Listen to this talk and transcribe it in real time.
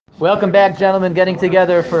Welcome back, gentlemen, getting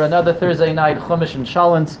together for another Thursday night Chumash and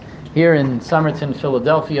Shalons here in Somerton,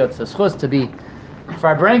 Philadelphia. It's a schus to be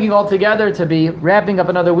bringing all together, to be wrapping up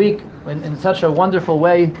another week in such a wonderful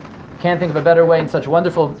way. Can't think of a better way, in such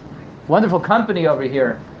wonderful company over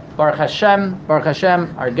here. Baruch Hashem,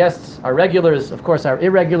 our guests, our regulars, of course our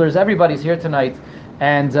irregulars, everybody's here tonight.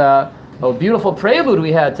 And a beautiful prelude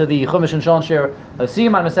we had to the Chumash and Shalon share of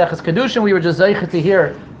Siyum on Maseches Kedushin. We were just zeichet to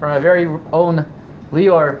hear from our very own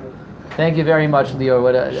Lior. Thank you very much, Lior.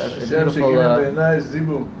 What a beautiful...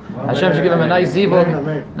 Hashem should give him a nice zibuk,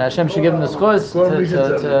 and Hashem should give him the schus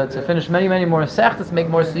to finish many more sechtas, make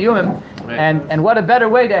more siyumim, and what a better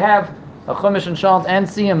way to have a Chumash and Shalom and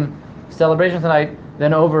Siyum celebration tonight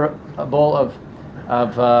than over a bowl of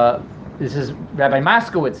this is Rabbi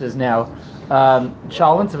Moskowitz's now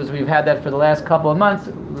Shalom. So we've had that for the last couple of months.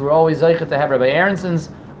 We were always zeichet to have Rabbi Aronson's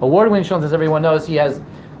award-winning Shalom. As everyone knows, he has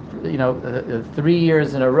 3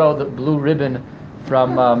 years in a row the blue ribbon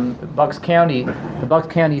from Bucks County. The Bucks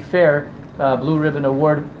County Fair Blue Ribbon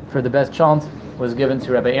Award for the best chant was given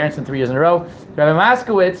to Rabbi Aronson 3 years in a row. Rabbi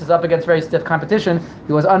Moskowitz is up against very stiff competition.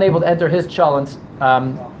 He was unable to enter his challenge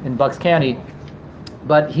in Bucks County,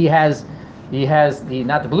 but he has the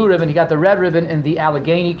not the blue ribbon. He got the red ribbon in the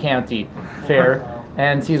Allegheny County Fair.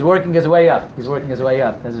 And he's working his way up. As Hashem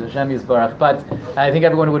Yisbarach. But I think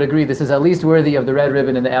everyone would agree this is at least worthy of the red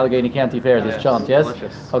ribbon in the Allegheny County Fair, this chant, yes?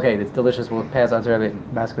 Delicious. Okay, it's delicious. We'll pass on to Rabbi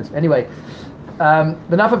Moskowitz. Anyway,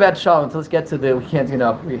 enough about shalom. So let's get to we're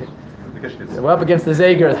up against the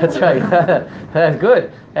Zager, that's right.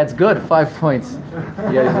 That's good. 5 points.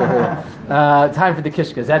 Time for the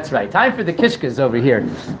Kishkas, that's right. Time for the Kishkas over here.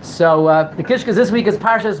 So the Kishkas this week is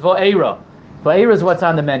Parshas Va'eira. Va'eira is what's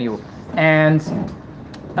on the menu. And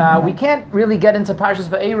we can't really get into Parshas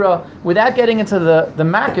Va'eira without getting into the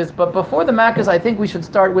Makkos, but before the Makkos, I think we should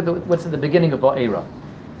start with what's at the beginning of Va'eira.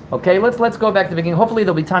 Okay, let's go back to the beginning. Hopefully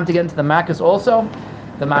there'll be time to get into the Makkos also.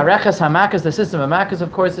 The Ma'areches HaMakkos, the system of Makkos,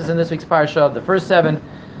 of course, is in this week's Parsha, the first 7.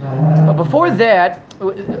 But before that,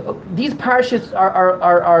 these Parshas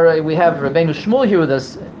are we have Rabbeinu Shmuel here with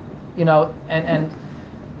us, and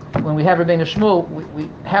when we have Rabbeinu Shmuel, we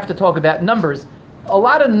have to talk about numbers. A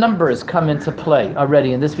lot of numbers come into play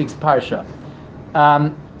already in this week's Parsha.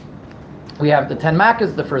 We have the 10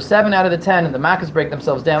 Makkos, the first 7 out of the 10, and the Makkos break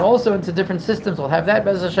themselves down also into different systems. We'll have that,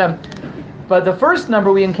 Bez Hashem. But the first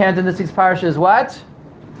number we encounter in this week's Parsha is what?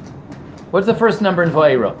 What's the first number in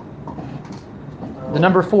Va'eira? The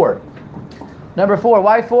number 4. Number 4.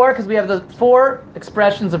 Why 4? Because we have the 4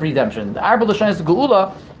 expressions of redemption. The Arba L'Shanis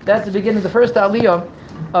Geula, that's the beginning, the first aliyah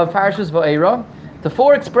of Parshas Va'eira. The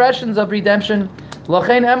 4 expressions of redemption.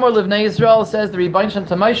 L'chein Emor Livnei Yisrael, says the Rebbeinu Shem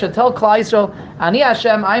to Moshe, tell Klal Yisrael, Ani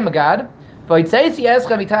Hashem, I am a God. V'yitzeitzi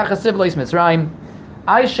eschem mitachas sivlos Mitzrayim.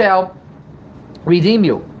 I shall redeem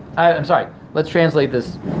you. I'm sorry. Let's translate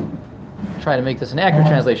this. Try to make this an accurate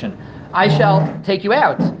translation. I shall take you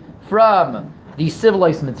out from the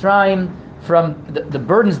civilized Mitzrayim, from the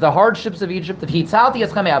burdens, the hardships of Egypt.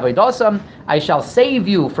 I shall save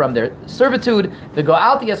you from their servitude.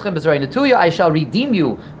 I shall redeem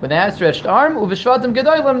you with an outstretched arm, with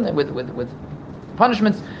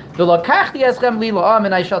punishments.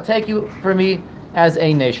 And I shall take you for me as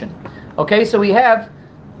a nation. Okay, so we have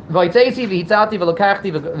I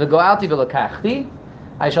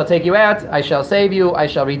shall take you out, I shall save you, I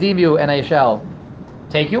shall redeem you, and I shall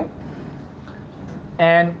take you.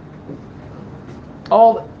 And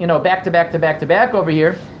all, back to back over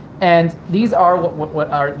here. And these are what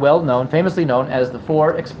are well known, famously known as the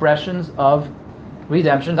 4 expressions of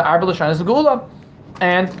redemption, the Arba L'Shanis Geula.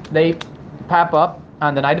 And they pop up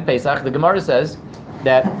on the night of Pesach. The Gemara says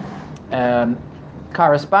that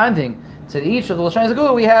corresponding to each of the L'Shanis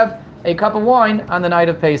Geula, we have a cup of wine on the night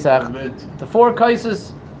of Pesach. The 4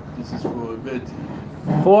 kaises. This is for Bet.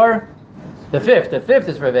 For the 5th. The 5th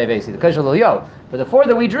is for Vevesi, the Kashal Elio. But the 4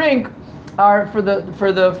 that we drink are for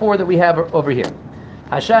the 4 that we have over here.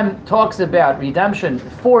 Hashem talks about redemption,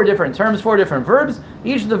 4 different terms, 4 different verbs.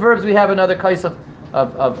 Each of the verbs we have another kais of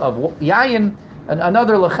yayin,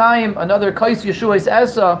 another l'chaim, another kais Yeshua's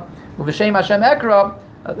esa, uv'shem Hashem ekra,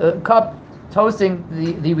 a cup toasting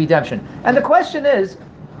the redemption. And the question is,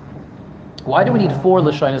 why do we need 4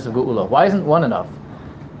 l'shainas of geula? Why isn't 1 enough?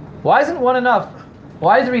 Why isn't 1 enough?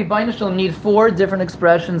 Why does the Rebbeinu Shalom need 4 different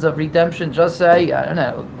expressions of redemption? Just say, I don't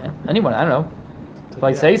know, anyone, I don't know.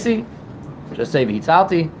 Like Seisi, just say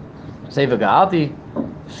V'hitzalti, say V'ga'alti,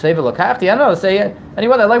 say V'lakachti, I don't know, say it.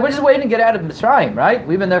 Anyone, we're just waiting to get out of Mitzrayim, right?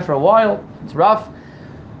 We've been there for a while, it's rough.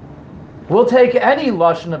 We'll take any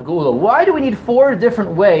lashon of geula. Why do we need 4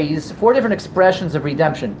 different ways, 4 different expressions of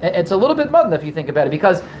redemption? It's a little bit mudden if you think about it,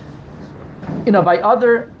 because By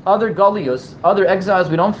other galios, other exiles,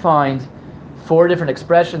 we don't find 4 different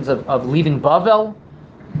expressions of leaving Bavel,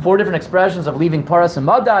 4 different expressions of leaving Paras and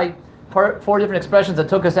Madai, 4 different expressions that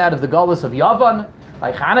took us out of the galus of Yavan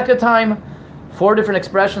by Hanukkah time, 4 different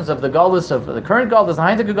expressions of the galus of the current galus, the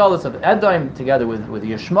Hanukkah galus of Edom, together with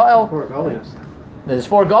Yishmael. 4 galios. There's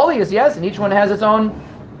 4 galios, yes, and each one has its own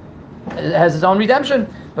redemption.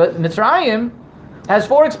 But Mitzrayim has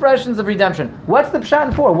 4 expressions of redemption. What's the pshat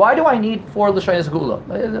in 4? Why do I need 4 l'shonos geula?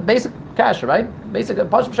 Basic kasha, right? Basic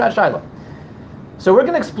pshat shaila. So we're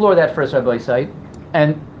going to explore that first, Rabbi Yisai,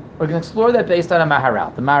 and we're going to explore that based on a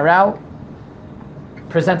Maharal. The Maharal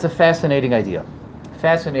presents a fascinating idea.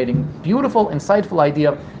 Fascinating, beautiful, insightful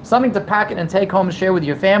idea. Something to pack it and take home and share with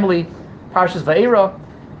your family. Parshas Va'eira.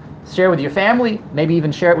 Share with your family. Maybe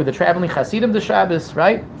even share it with the traveling Hasidim the Shabbos,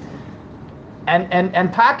 right?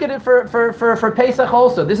 And packet it for Pesach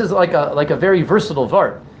also. This is like a very versatile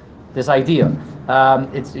vart, this idea.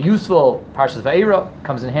 It's useful. Parshas Va'eira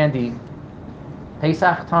comes in handy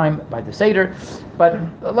Pesach time by the Seder, but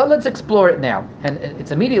let's explore it now, and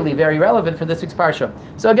it's immediately very relevant for this week's parsha.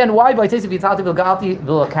 So again, why do I need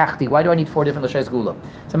 4 different l'shonos geula?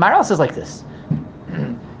 So Maharal says like this: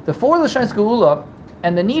 the 4 l'shonos geula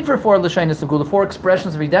and the need for 4 l'shonos geula, 4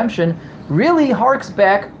 expressions of redemption, really harks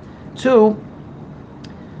back to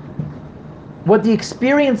what the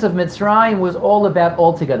experience of Mitzrayim was all about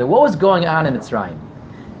altogether. What was going on in Mitzrayim?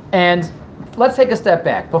 And let's take a step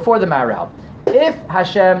back before the Maharal. If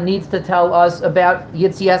Hashem needs to tell us about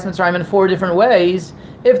Yitzias Mitzrayim in 4 different ways,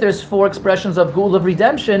 if there's 4 expressions of Gul of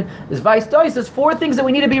redemption, there's 4 things that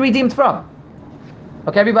we need to be redeemed from.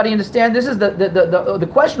 Okay, everybody understand? This is the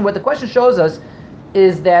question. What the question shows us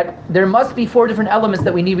is that there must be 4 different elements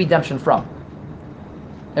that we need redemption from.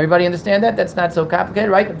 Everybody understand that? That's not so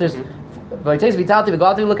complicated, right? If there's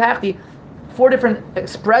 4 different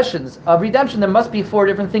expressions of redemption, there must be 4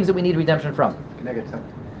 different things that we need redemption from.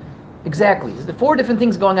 Exactly. There's the 4 different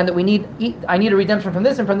things going on that we need. I need a redemption from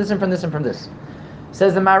this and from this and from this and from this.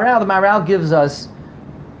 Says the Maharal. The Maharal gives us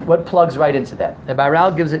what plugs right into that. The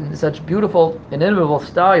Maharal gives it in such beautiful, inimitable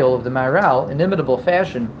style of the Maharal, inimitable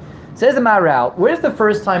fashion. Says the Maharal, where's the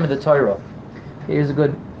first time in the Torah? Here's a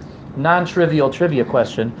good non-trivial trivia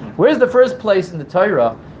question. Where's the first place in the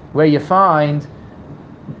Torah where you find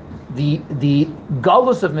the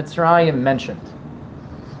galus of Mitzrayim mentioned?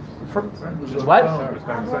 What?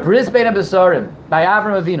 Bris Bein HaBesarim by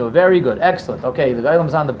Avram Avinu. Very good, excellent. Okay, the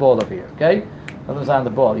Elam's on the ball over here. Okay, Elam's on the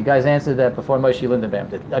ball. You guys answered that before Moshe Lindenbaum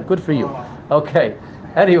did. Good for you. Okay.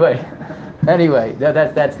 Anyway,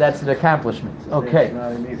 that's an accomplishment. Okay.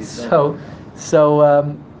 So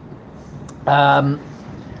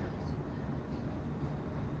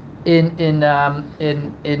in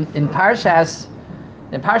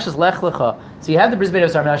Parshas Lech Lecha, so you have the Bris Bein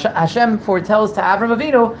HaBesarim. Hashem foretells to Avram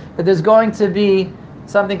Avinu that there's going to be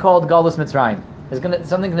something called Galus Mitzrayim. There's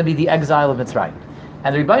something going to be the exile of Mitzrayim.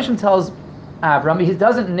 And the Rebbe Shem tells Avram, he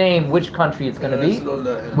doesn't name which country it's going to be,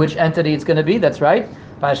 which entity it's going to be, that's right.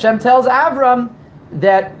 But Hashem tells Avram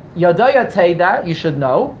that Yadaya Teida, you should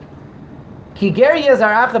know, Ki ger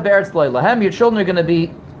yezaracha be'eretz lo lahem, your children are going to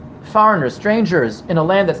be foreigners, strangers in a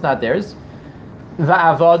land that's not theirs.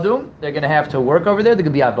 Va'avadum, they're going to have to work over there. They're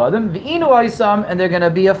going to be avadim. V'inu aisam, and they're going to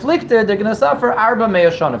be afflicted. They're going to suffer arba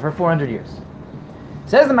me'ashana for 400 years.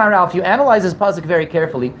 Says the Maharal, if you analyze this pasuk very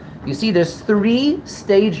carefully, you see there's 3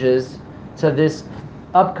 stages to this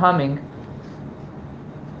upcoming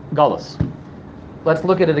galus. Let's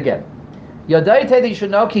look at it again. Yadayte, that you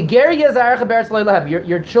should know, ki ger yezaracha be'eretz lo lahem.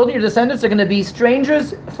 Your children, your descendants are going to be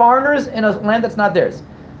strangers, foreigners in a land that's not theirs.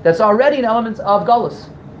 That's already an element of galus.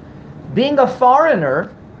 Being a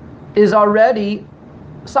foreigner is already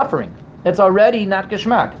suffering. It's already not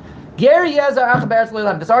geschmack.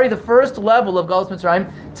 That's already the first level of Galus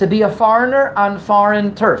Mitzrayim, to be a foreigner on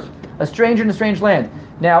foreign turf, a stranger in a strange land.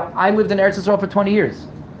 Now, I lived in Eretz Yisrael for 20 years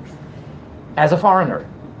as a foreigner.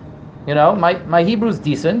 You know, my Hebrew's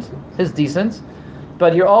decent,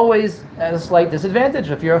 but you're always at a slight disadvantage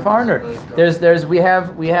if you're a foreigner. We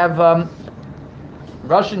have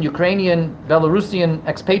Russian, Ukrainian, Belarusian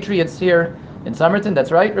expatriates here in Somerton. That's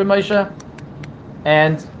right, Reb Moshe.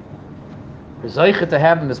 And we're zeicha to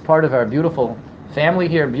have them as part of our beautiful family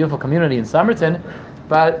here, beautiful community in Somerton.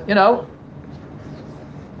 But, you know,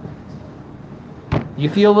 you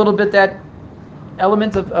feel a little bit that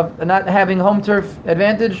element of not having home turf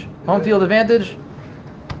advantage, home field advantage.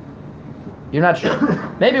 You're not sure.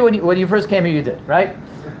 Maybe when you first came here, you did, right?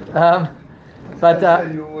 So Rabbi,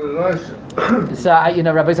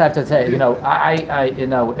 I have to say,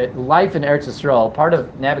 life in Eretz Yisrael, part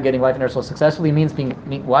of navigating life in Eretz Yisrael successfully means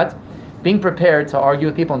being prepared to argue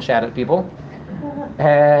with people and chat at people,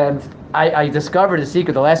 And I discovered a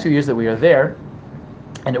secret the last few years that we were there,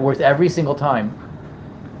 and it worked every single time,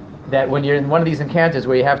 that when you're in one of these encounters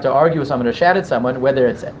where you have to argue with someone or shout at someone, whether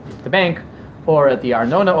it's at the bank or at the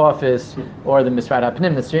Arnona office or the Misrad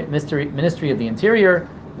HaPnim, Ministry of the Interior.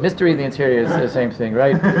 Mystery of the Interior is the same thing,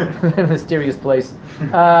 right? Mysterious place.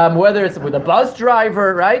 Whether it's with a bus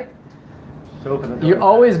driver, right? You're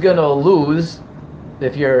always going to lose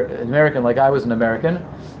if you're an American like I was an American,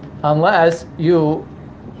 unless you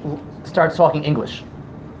start talking English.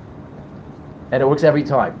 And it works every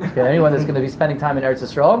time. Okay? Anyone that's going to be spending time in Eretz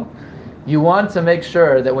Yisrael, you want to make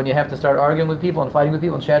sure that when you have to start arguing with people and fighting with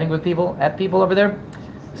people and chatting with people, at people over there,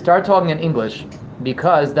 start talking in English,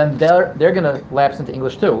 because then they're going to lapse into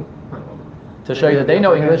English too, to show you that they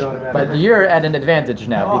know English, but you're at an advantage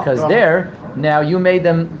now, because now you made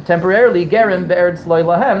them temporarily gerim be'eretz lo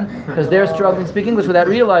lahem, because they're struggling to speak English without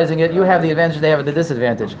realizing it. You have the advantage, they have the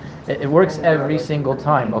disadvantage. It works every single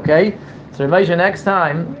time, okay? So Ramesha, next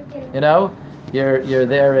time, you're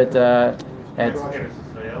there at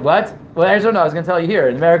what? Well, I don't know. I was going to tell you here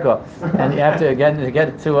in America, and you have to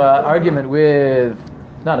get to an argument with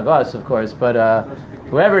none of us, of course, but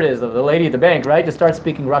whoever it is, the lady at the bank, right? To start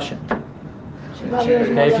speaking Russian.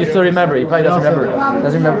 Okay, if you still remember, he probably doesn't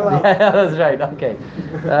remember. Yeah, that's right. Okay.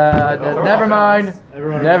 Never mind.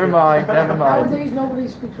 Nowadays, nobody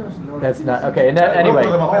speaks Russian. That's not okay. Anyway,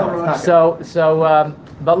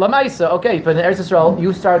 but Lamaisa, okay, but in Eretz Yisrael,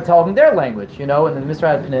 you start talking their language, and in the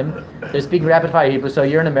Misrad Pnim, they're speaking rapid fire Hebrew, so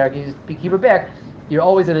you're in America, you speak Hebrew back, you're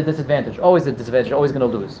always at a disadvantage, you're always going to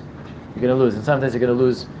lose. You're going to lose, and sometimes you're going to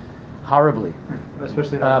lose horribly.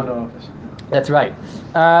 Especially in the office. That's right.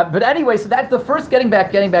 But anyway, so that's the first getting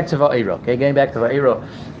back to Va'eira. Okay, getting back to Va'eira.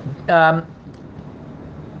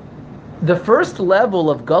 The first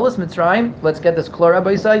level of Galus Mitzrayim, let's get this clear,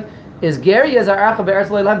 Rabbi Yisai, is Geri Yazaracha Be'eretz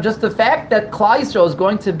Leilam. Just the fact that Klal Yisrael is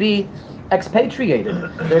going to be expatriated,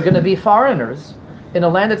 they're going to be foreigners in a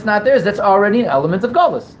land that's not theirs. That's already an element of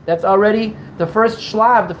Galus. That's already the first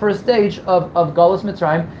shlav, the first stage of Galus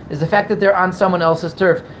Mitzrayim, is the fact that they're on someone else's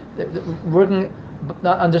turf, working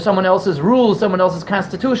under someone else's rules, someone else's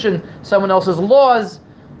constitution, someone else's laws,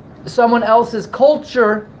 someone else's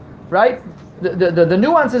culture, right? The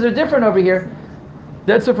nuances are different over here.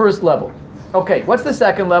 That's the first level. Okay, what's the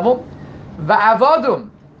second level? Va'avadum.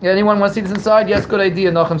 Anyone want to see this inside? Yes, good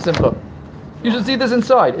idea, Nachum Simcha. You should see this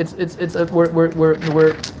inside.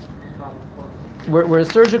 We're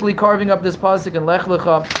surgically carving up this pasuk in Lech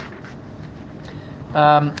Lecha.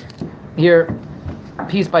 Here,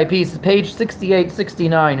 piece by piece, page 68,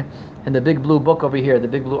 69, in the big blue book over here, the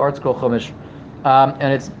big blue art scroll chumash,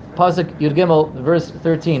 and it's pasuk Yud Gimel, verse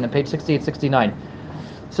 13, on page 68, 69.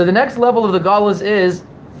 So the next level of the galus is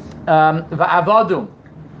va'avadum.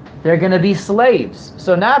 They're going to be slaves.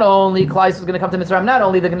 So not only Klal Yisrael is going to come to Mitzrayim, not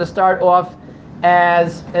only they're going to start off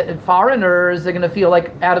as foreigners, they're going to feel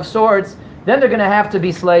like out of sorts, then they're going to have to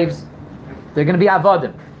be slaves. They're going to be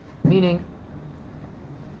avadim, meaning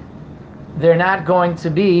they're not going to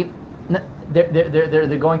be,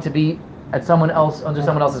 they're going to be at someone else, under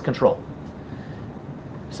someone else's control.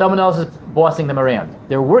 Someone else is bossing them around.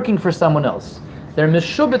 They're working for someone else. They're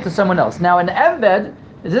mishubit to someone else. Now an eved,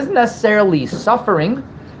 this isn't necessarily suffering,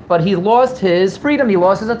 but he lost his freedom, he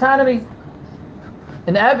lost his autonomy.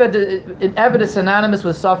 An eved is synonymous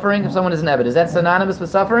with suffering. If someone is an eved, is that synonymous with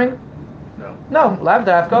suffering? No, lav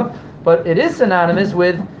dafka, but it is synonymous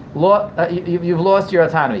with you've lost your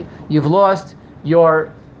autonomy. You've lost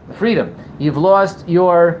your freedom. You've lost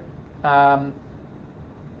your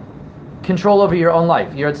control over your own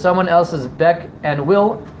life. You're at someone else's beck and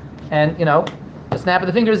will, and the snap of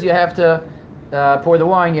the fingers, you have to pour the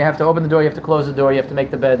wine, you have to open the door, you have to close the door, you have to make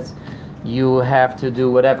the beds, you have to do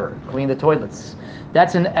whatever, clean the toilets.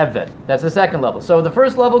 That's an eved. That's the second level. So the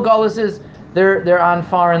first level galus is they're on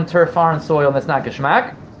foreign turf, foreign soil, and that's not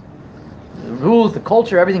geschmack. The rules, the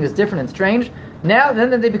culture, everything is different and strange. Now,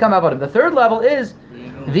 then they become avodim. The third level is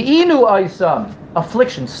the inu aisam,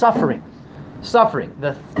 affliction, suffering.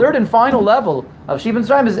 The third and final level of Shivan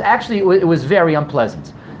Mitzrayim is actually, it was very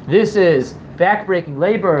unpleasant. This is backbreaking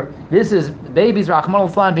labor. This is babies, Rahman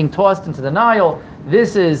al-Flan, being tossed into the Nile.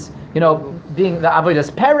 This is, being the avodas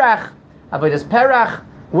perach,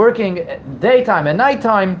 working daytime and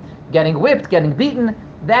nighttime, getting whipped, getting beaten.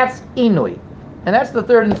 That's inui. And that's the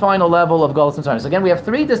third and final level of Galus Mitzrayim. So again, we have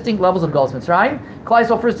three distinct levels of Galus Mitzrayim. Klal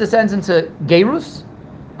Yisrael first descends into Gerus,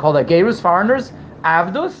 called that Gerus, foreigners,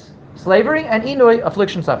 Avdus, slavery, and Inui,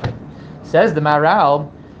 affliction, suffering. Says the Maral,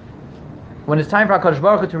 when it's time for HaKadosh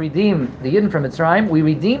Baruch Hu to redeem the Yidden from Mitzrayim, we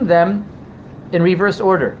redeem them in reverse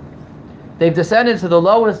order. They've descended to the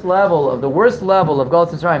lowest level, of the worst level of Galus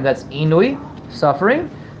Mitzrayim, that's Inui, suffering.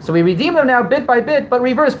 So we redeem them now bit by bit, but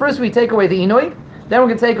reverse. First we take away the Inui, then we're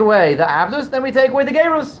going to take away the Abdus, then we take away the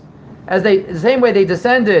Gerus. The same way they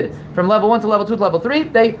descended from level 1 to level 2 to level 3,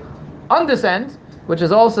 they undescend, which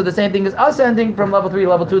is also the same thing as ascending from level 3 to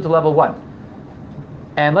level 2 to level 1.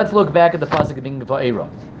 And let's look back at the pasuk of Va'eira.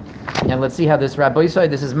 And let's see how this Rabbi Yisai,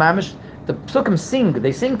 this is mamish. The psukim sing,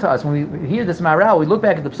 they sing to us. When we hear this maral, we look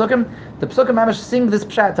back at the psukim mamish sing this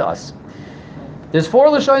pshat to us. There's 4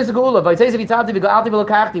 lashonis of geula. Why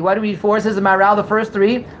do we read 4? Says the maral, the first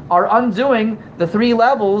 3 are undoing the 3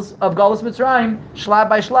 levels of Galus Mitzrayim, shlab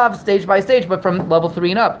by shlab, stage by stage, but from level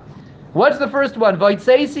 3 and up. What's the first one?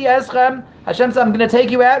 Vaytzeisi eschem, Hashem said, I'm going to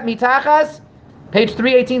take you out, mitachas, page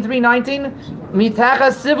 318, 319,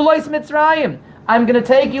 mitachas sivlois Mitzrayim. I'm going to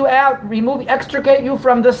take you out, extricate you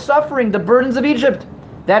from the suffering, the burdens of Egypt.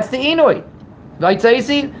 That's the Inui.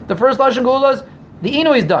 Vaytzeisi, the first lashon geula, the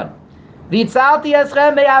Inui is done. V'tzalti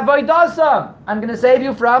eschem me'avoidasam. I'm going to save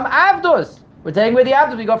you from Avdus. We're taking away the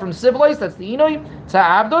Avdus. We go from Sivlois, that's the Inui, to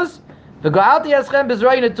Avdus. V'go'alti eschem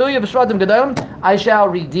b'zrayim netuya v'shvatim gedolim. I shall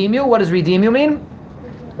redeem you. What does redeem you mean?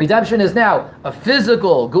 Redemption is now a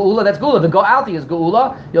physical geula. That's geula. V'go'alti is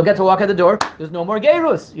geula. You'll get to walk out the door. There's no more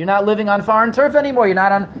gerus. You're not living on foreign turf anymore. You're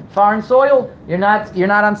not on foreign soil. You're not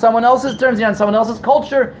on someone else's terms. You're on someone else's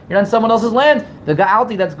culture. You're on someone else's land. The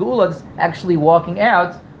go'alti, that's geula. It's actually walking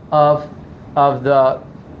out of the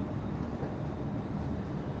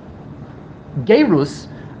gerus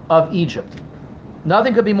of Egypt.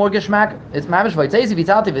 Nothing could be more geshmak. It's mamish vaytezi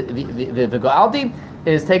vitalti v'go'alti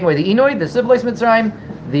is taking away the Inui, the Sivlois Mitzrayim,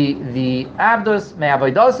 the Abdus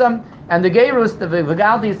me'avoidosam, and the gerus, the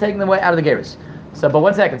v'go'alti is taking them away out of the gerus. So, but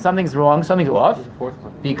 1 second, something's wrong, something's off. The 4th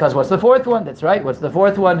one. Because what's the 4th one? That's right. What's the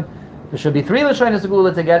 4th one? There should be 3 Lashonos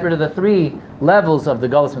Segula to get rid of the 3 levels of the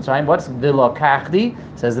Galus Mitzrayim. What's V'lo-kachdi?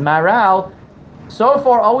 Says the Maral. So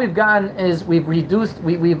far, all we've gotten is we've reduced.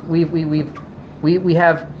 We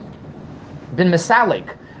have been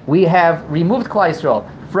misalik. We have removed Klal Yisrael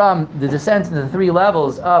from the descent into the 3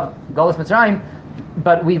 levels of Galus Mitzrayim,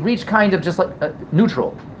 but we've reached kind of just like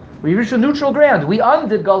neutral. We reached a neutral ground. We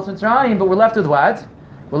undid Galus Mitzrayim, but we're left with what?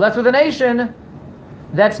 We're left with a nation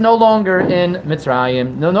that's no longer in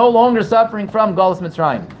Mitzrayim, no longer suffering from Galus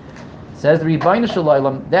Mitzrayim. Says the Rebbeinu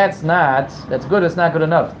Shalom, that's good, it's not good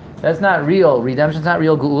enough. That's not real redemption, it's not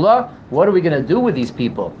real geula. What are we going to do with these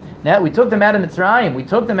people? Now, we took them out of Mitzrayim, we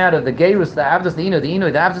took them out of the Gerus, the Avdus, the Inui,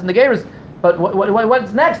 the Avdus, and the Gerus. But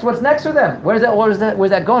what's next? What's next for them? Where's that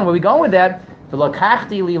going? Where are we going with that? The 4th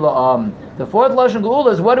Lashon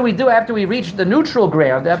geula is what do we do after we reach the neutral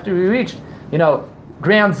ground, after we reach,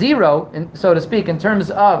 ground zero, so to speak, in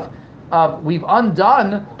terms of we've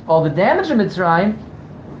undone all the damage in Mitzrayim.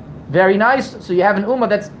 Very nice. So you have an ummah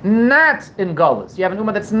that's not in Galus. You have an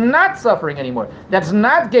ummah that's not suffering anymore. That's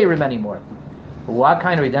not Gerim anymore. But what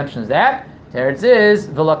kind of redemption is that? Teretz is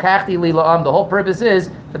v'lakachti li la'am. The whole purpose is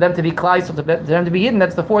for them to be klai, for them to be hidden.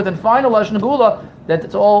 That's the 4th and final lashon geula. That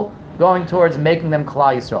it's all going towards making them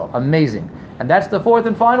klai Yisrael. Amazing. And that's the 4th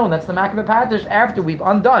and final. And that's the Makabeh Patish. After we've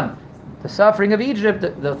undone the suffering of Egypt,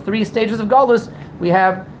 the 3 stages of Galus, we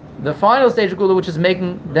have the final stage of Gula, which is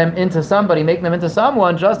making them into somebody, making them into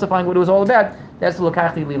someone, justifying what it was all about. That's the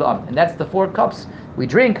L'kachti Lilam. And that's the 4 cups we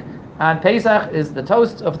drink on Pesach, is the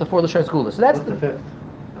toast of the 4 L'shonos Gula. So that's the 5th.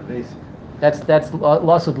 That's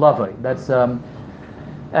Lasud Lavai. That's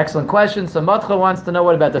excellent question. So Matcha wants to know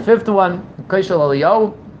what about the 5th one? Kaishal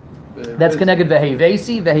Aliyo. That's connected to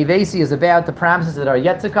Vehevesi. Vehevesi is about the promises that are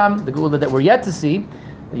yet to come, the Gula that we're yet to see.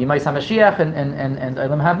 Yemais HaMashiach and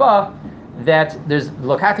Eilam Haba, that there's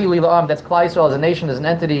Lokati Lilaam, that's Klal Yisrael as a nation, as an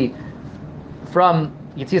entity from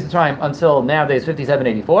Yetzias Mitzrayim until nowadays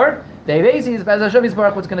 5784. The Evesi is Bez Hashem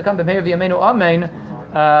Yisbarach, what's going to come to Meir V'Yameinu Amen,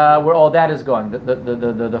 where all that is going.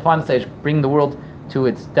 The final stage, bring the world to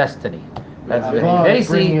its destiny. That's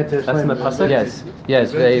Vehevesi.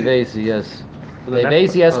 Yes, Vehevesi, yes.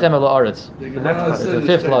 Vehevesi Eschem El Haaretz. The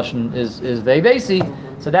 5th lashon is Vehevesi,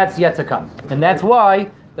 so that's yet to come, and that's why.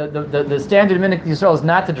 The standard of Minhag Yisrael is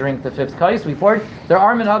not to drink the 5th kais. There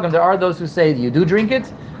are minhagim. There are those who say you do drink it.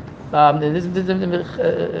 Minhagim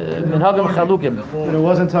chalukim. But it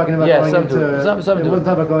wasn't talking about going into. Some it wasn't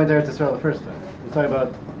talking about going there to Israel the first time. It's talking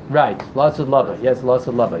about. Right, lots of love. Yes, lots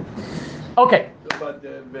of love. Okay.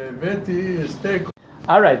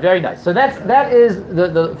 All right, very nice. So that is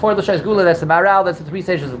the 4th L'shonos Gula. That's the Maral. That's the 3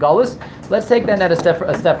 stages of Galus. Let's take then that a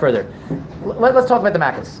step further. Let's talk about the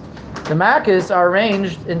Makkos. The Makkos are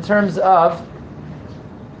arranged in terms of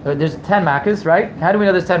there's 10 Makkos, right? How do we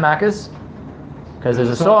know there's 10 Makkos? Because there's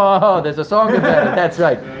a song. Oh, there's a song about it. That's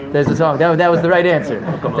right. There's a song. That was the right answer.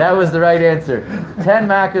 That was the right answer. 10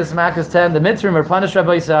 Makkos, Makkos 10. The Mitzrim are punished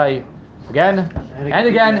Rabbi Yisai again, and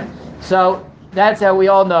again. So that's how we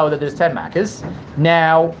all know that there's 10 Makkos.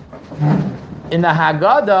 Now, in the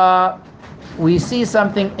Haggadah, we see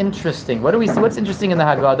something interesting. What's interesting in the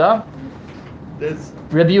Haggadah?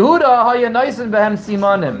 Rabbi Yehuda hayanoisen behem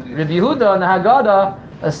simanim. Rabbi Yehuda in the Haggadah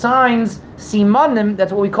assigns simanim,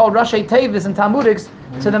 that's what we call Rashi Tevis and Talmudics,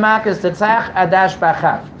 to the Makkos, Tetzach, Adash,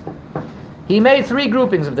 B'Achav. He made 3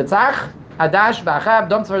 groupings of Tetzach, Adash, B'Achav,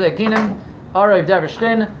 Dom Tzvar Dekinim, Arav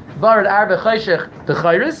Dervishchin, Barad Arbe Chayshech,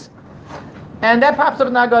 B'Chayris. And that pops up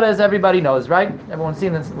in the Haggadah, as everybody knows, right? Everyone's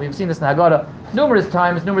seen this. We've seen this in the Haggadah numerous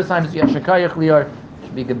times. Yashakayach Lior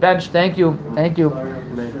should be gebenched. Thank you.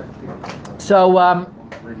 So,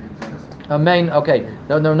 amen. Okay.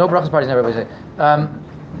 No brachas parties. Everybody say.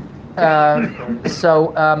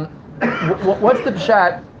 What's the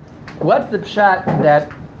pshat? What's the pshat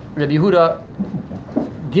that Rabbi Yehuda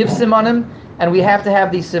gives simanim, and we have to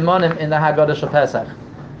have these simanim in the Haggadah Shel Pesach?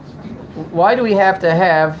 Why do we have to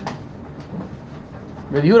have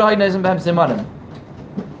Rabbi Yehuda haynoisen behem simanim?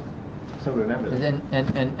 So remember that.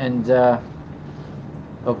 And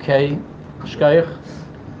okay, shkayich.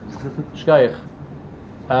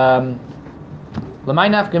 L'may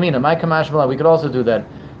nafkamina, my kamash b'la. We could also do that.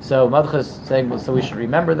 So Madcha's saying, so we should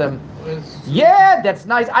remember them. Yeah, that's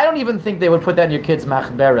nice. I don't even think they would put that in your kids'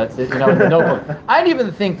 machberet, in the notebook. I don't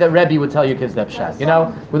even think that Rebbe would tell your kids that pshat,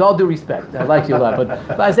 with all due respect. I like you a lot, but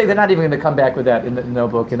I think they're not even going to come back with that in the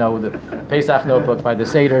notebook, with the Pesach notebook by the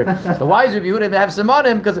Seder. So why is Rabbi Yehuda have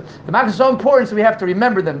simanim? Because the Makkos is so important, so we have to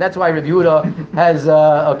remember them. That's why Rabbi Yehuda has,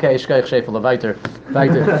 shkayich shefel weiter.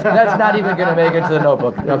 That's not even going to make it to the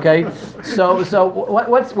notebook, okay? So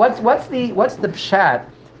what's the pshat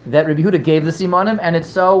that Rabbi Yehuda gave the simanim, and it's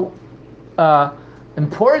so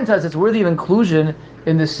important to us, it's worthy of inclusion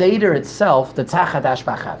in the Seder itself, the Tzachadash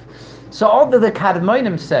B'Achav. So all the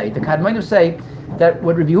Kadmonim say that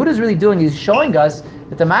what Rabbi Yehuda is really doing is showing us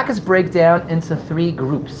that the Makkos break down into 3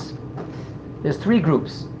 groups. There's 3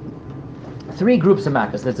 groups. 3 groups of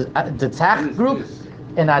Makkos. There's a Tzach group,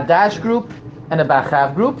 an Adash group, and a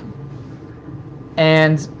B'Achav group.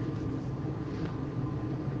 And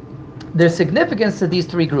there's significance to these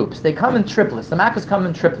 3 groups. They come in triplets. The Makkos come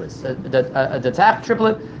in triplets. A Tzach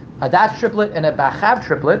triplet, a Dash triplet, and a B'Achav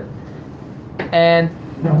triplet. And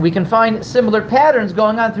we can find similar patterns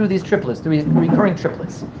going on through these triplets, through recurring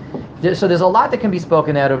triplets. So there's a lot that can be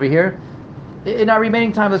spoken out over here. In our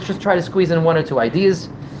remaining time, let's just try to squeeze in 1 or 2 ideas.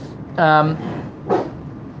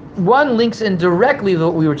 One links in directly to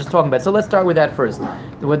what we were just talking about. So let's start with that first.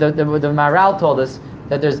 The Maharal told us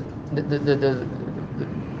that there's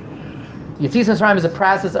the Yetzias Mitzrayim is a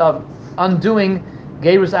process of undoing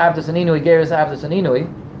Gerus Avdus and Inui.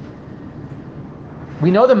 We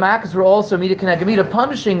know the Makkos were also Mida K'neged Mida,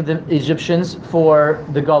 punishing the Egyptians for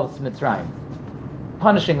the Galus Mitzrayim,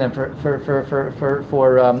 punishing them for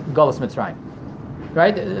Galus Mitzrayim.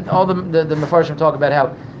 Right? All the Mefarshim talk about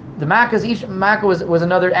how the Makkos, each Makkah was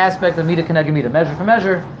another aspect of Mida K'neged Mida, measure for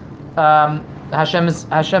measure. Hashem's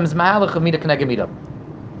Mahalach of Mida K'neged Mida.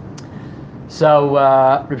 So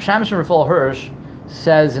Reb Shamash Rafal Hirsch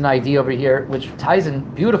says an idea over here which ties in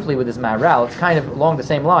beautifully with this Maharal. It's kind of along the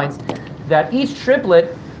same lines, that each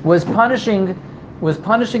triplet was punishing the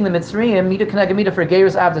Mitzrayim Mida K'neged Mida for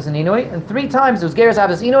Gerus Avdus and Inui, and 3 times it was Gerus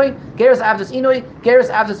Avdus Inui, Gerus Avdus Inui, Gerus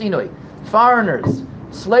Avdus Inui. Foreigners,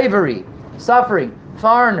 slavery, suffering,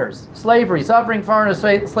 foreigners, slavery, suffering, foreigners,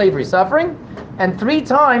 slavery, suffering, and 3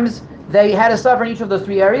 times they had to suffer in each of those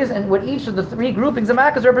 3 areas, and what each of the 3 groupings of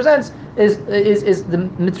Makkos represents is the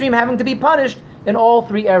Mitzrayim having to be punished in all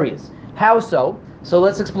 3 areas. How so? So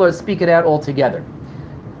let's explore, speak it out all together.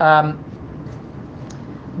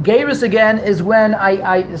 Gerus again is when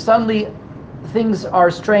I suddenly things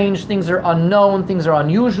are strange, things are unknown, things are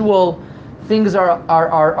unusual, things are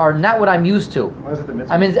not what I'm used to.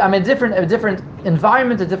 I'm in a different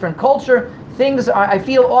environment, a different culture. I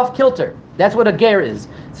feel off kilter. That's what a ger is.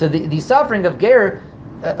 So the suffering of ger,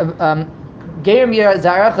 ger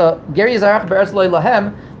yizarach be'eretz lo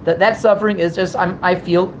lahem, that suffering is just I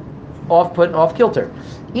feel off kilter.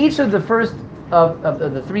 Each of the first of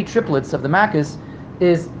the 3 triplets of the Makkos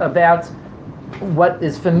is about what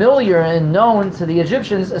is familiar and known to the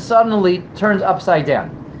Egyptians is suddenly turned upside down.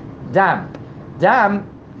 Dam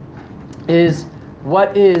is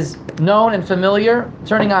what is known and familiar,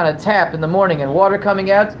 turning on a tap in the morning and water coming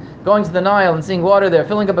out, going to the Nile and seeing water there,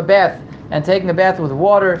 filling up a bath and taking a bath with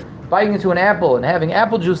water, biting into an apple and having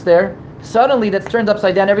apple juice there. Suddenly that's turned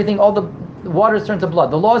upside down. Everything, all the water is turned to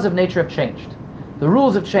blood. The laws of nature have changed. The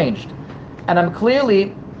rules have changed. And I'm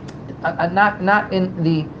clearly not in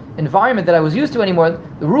the environment that I was used to anymore.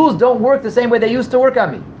 The rules don't work the same way they used to work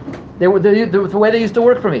on me. The way they used to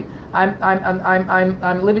work for me.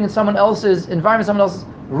 I'm living in someone else's environment, someone else's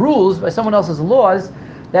rules, by someone else's laws.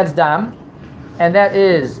 That's dam, and that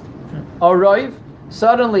is oroiv.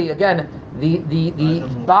 Suddenly, again, the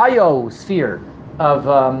biosphere of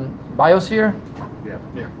biosphere.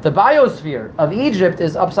 Yeah. The biosphere of Egypt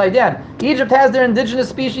is upside down. Egypt has their indigenous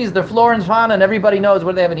species, their flora and fauna, and everybody knows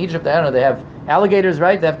what do they have in Egypt. I don't know. They have alligators,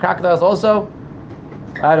 right? They have crocodiles also.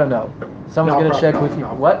 I don't know. Someone's going to check with you.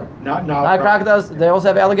 What? Not crocodiles. They also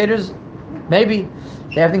have alligators. Maybe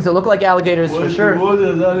they have things that look like alligators for sure.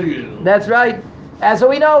 That's right. And so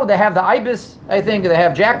we know they have the ibis. I think they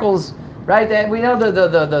have jackals, right? We know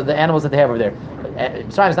the animals that they have over there.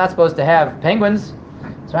 Mitzrayim's not supposed to have penguins.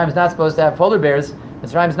 Mitzrayim's not supposed to have polar bears.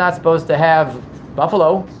 Mitzrayim's not supposed to have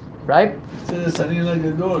buffalo, right?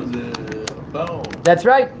 That's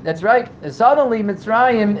right. That's right. And suddenly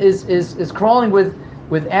Mitzrayim is crawling with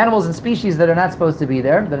animals and species that are not supposed to be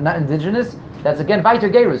there, that are not indigenous. That's again Vaiter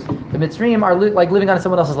Gerus. The Mitzrayim are like living on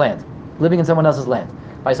someone else's land, living in someone else's land,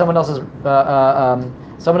 by someone else's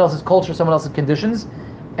culture, someone else's conditions.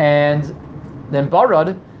 And then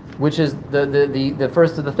Barad, which is the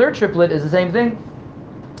first to the third triplet, is the same thing.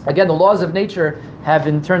 Again, the laws of nature have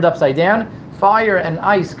been turned upside down. Fire and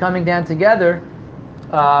ice coming down together.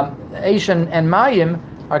 Aishan and Mayim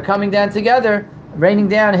are coming down together, raining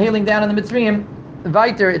down, hailing down on the Mitzrayim.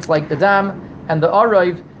 Vaiter, it's like the dam, and the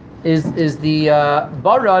Arayv is the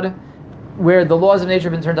Barad, where the laws of nature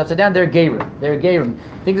have been turned upside down. They're Gerim.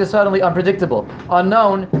 Things are suddenly unpredictable,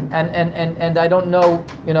 unknown, and I don't know,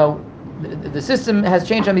 the system has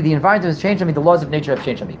changed on me, the environment has changed on me, the laws of nature have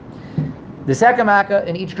changed on me. The second makkah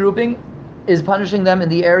in each grouping is punishing them in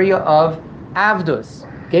the area of Avdus.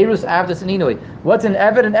 Gerus, Avdus, and Inui. What's an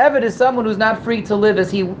Eved? An Eved is someone who's not free to live as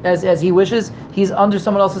he wishes. He's under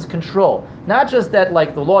someone else's control. Not just that,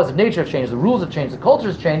 like, the laws of nature have changed, the rules have changed, the culture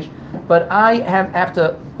has changed, but I have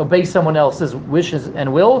to obey someone else's wishes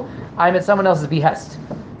and will. I'm at someone else's behest.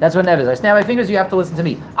 That's what an Eved is. I snap my fingers, you have to listen to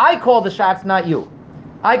me. I call the shots, not you.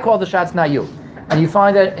 And you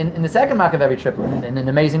find that in the second mark of every triplet in an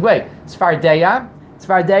amazing way. Sfardeya,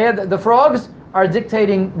 the frogs are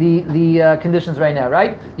dictating the conditions right now,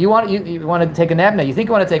 right? You want to take a nap now. You think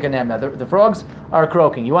you want to take a nap now. The frogs are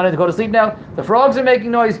croaking. You wanted to go to sleep now. The frogs are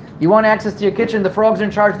making noise. You want access to your kitchen. The frogs are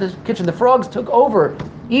in charge of the kitchen. The frogs took over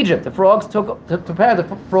Egypt. The frogs took power.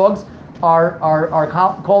 The frogs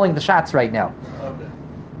are calling the shots right now.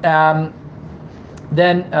 Okay.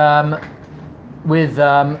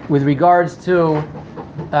 With regards to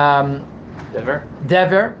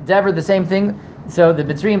Dever, the same thing. So the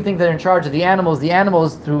Mitzrayim think they're in charge of the animals. The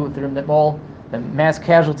animals, through the mass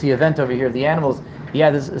casualty event over here, the animals,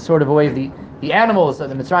 this sort of a way of the animals. The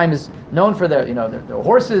Mitzrayim is known for their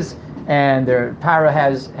horses, and their para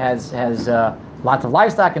has lots of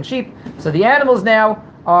livestock and sheep. So the animals now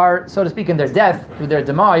are, so to speak, in their death, through their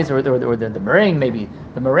demise, or the murrain, maybe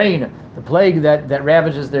the murrain, the plague that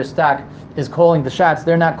ravages their stock, is calling the shots.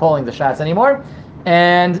 They're not calling the shots anymore.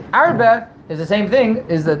 And Arba is the same thing,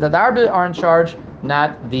 is that the Arba are in charge,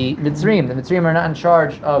 not the Mitzrayim. The Mitzrayim are not in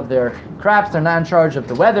charge of their crops, they're not in charge of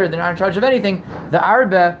the weather, they're not in charge of anything. The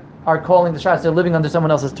Arba are calling the shots. They're living under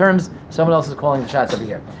someone else's terms, someone else is calling the shots over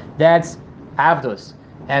here. That's Avdus.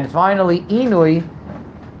 And finally, Inui,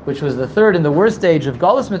 which was the third and the worst stage of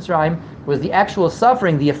Galus Mitzrayim, was the actual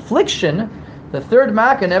suffering, the affliction. The third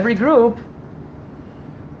makkah in every group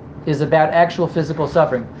is about actual physical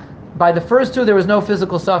suffering. By the first two, there was no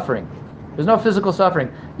physical suffering. There's no physical suffering.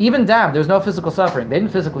 Even Dam, there was no physical suffering. They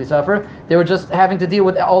didn't physically suffer. They were just having to deal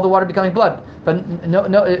with all the water becoming blood. But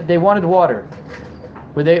no, they wanted water.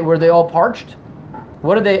 Were they all parched?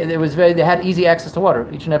 What did they? They had easy access to water.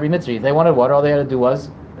 Each and every mitzvah. If they wanted water, all they had to do was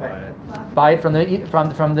buy it from the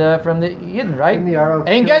Yidden, right?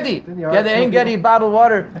 Ein Gedi. Yeah, the Ein Gedi bottled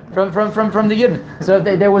water from the Yidden. So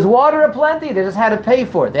there was water aplenty. They just had to pay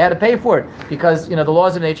for it. They had to pay for it because the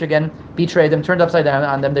laws of nature again betrayed them, turned upside down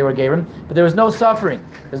on them. They were Gerim, but there was no suffering.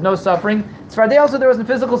 There's no suffering. As far as also there wasn't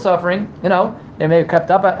physical suffering. They may have kept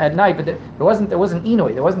up at night, but there wasn't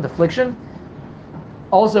Inui. There wasn't affliction.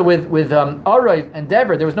 Also with Arayv and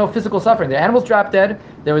Dever, there was no physical suffering. The animals dropped dead.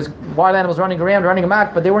 There was wild animals running around, running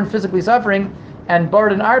amok, but they weren't physically suffering. And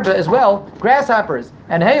Bard and Arba as well, grasshoppers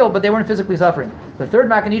and hail, but they weren't physically suffering. The third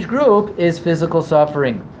mak in each group is physical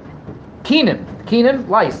suffering. Kenim,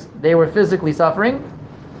 lice, they were physically suffering.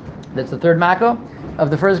 That's the third makkah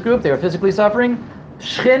of the first group. They were physically suffering.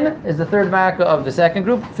 Shchin is the third makkah of the second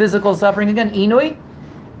group. Physical suffering again. Inui.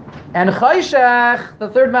 And Chayshach, the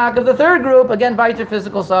third mak of the third group, again, Vaiter,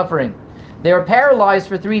 physical suffering. They were paralyzed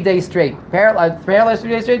for 3 days straight. Paralyzed 3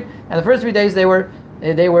 days straight, and the first 3 days they were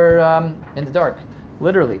in the dark,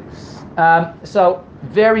 literally. So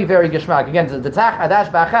very, very geshmak. Again, the Tach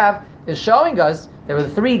Adash B'Achav is showing us there were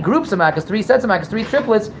 3 groups of makas, 3 sets of makas, 3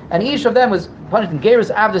 triplets, and each of them was punished in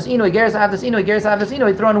Geras Avdas Inui, Geras Avdas Inui, Geras Avdas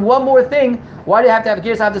Inui. Throw in one more thing. Why do you have to have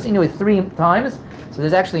Geras Avdas Inui 3 times? So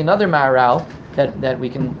there's actually another Maharal that we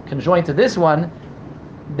can conjoin to this one.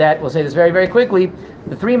 That we'll say this very, very quickly.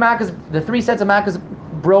 The 3 sets of makas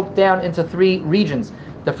broke down into 3 regions.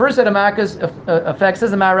 The first set of makas affects,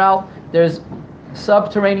 says the Maharal, there's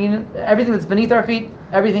subterranean, everything that's beneath our feet,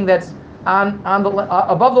 everything that's on the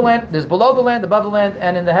above the land, there's below the land, above the land,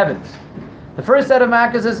 and in the heavens. The first set of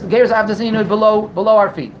makas is Geras Avdas Inui below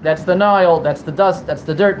our feet. That's the Nile, that's the dust, that's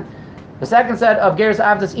the dirt. The second set of Geras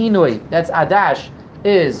Avdas Inui, that's Adash,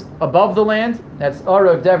 is above the land. That's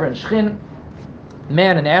Orog, Dever, and Shchin.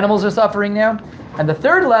 Man and animals are suffering now. And the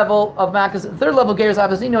third level of makas, the third level of Geras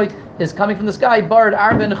Avdas Inui is coming from the sky. Bard,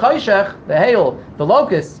 Arvin, Chayshech, the hail, the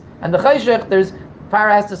locusts, and the Chayshech. There's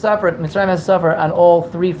Parah has to suffer, Mitzrayim has to suffer on all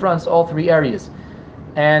 3 fronts, all 3 areas.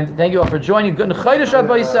 And thank you all for joining. Good Chodesh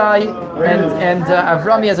Rabbi Isai. And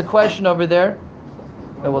Avrami has a question over there.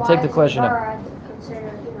 And we'll take the question up.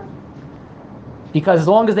 Because as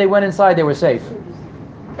long as they went inside, they were safe.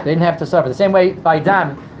 They didn't have to suffer. The same way by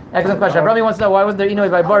Dam. Excellent question. Avrami wants to know why wasn't there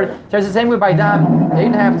Inui by Bard. There's the same way by Dam. They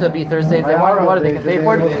didn't have to be thirsty. If they wanted water, they could pay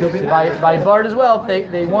for it. By Bard as well,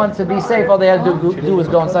 they want to be safe. All they had to do was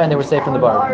go inside and they were safe from the Bard.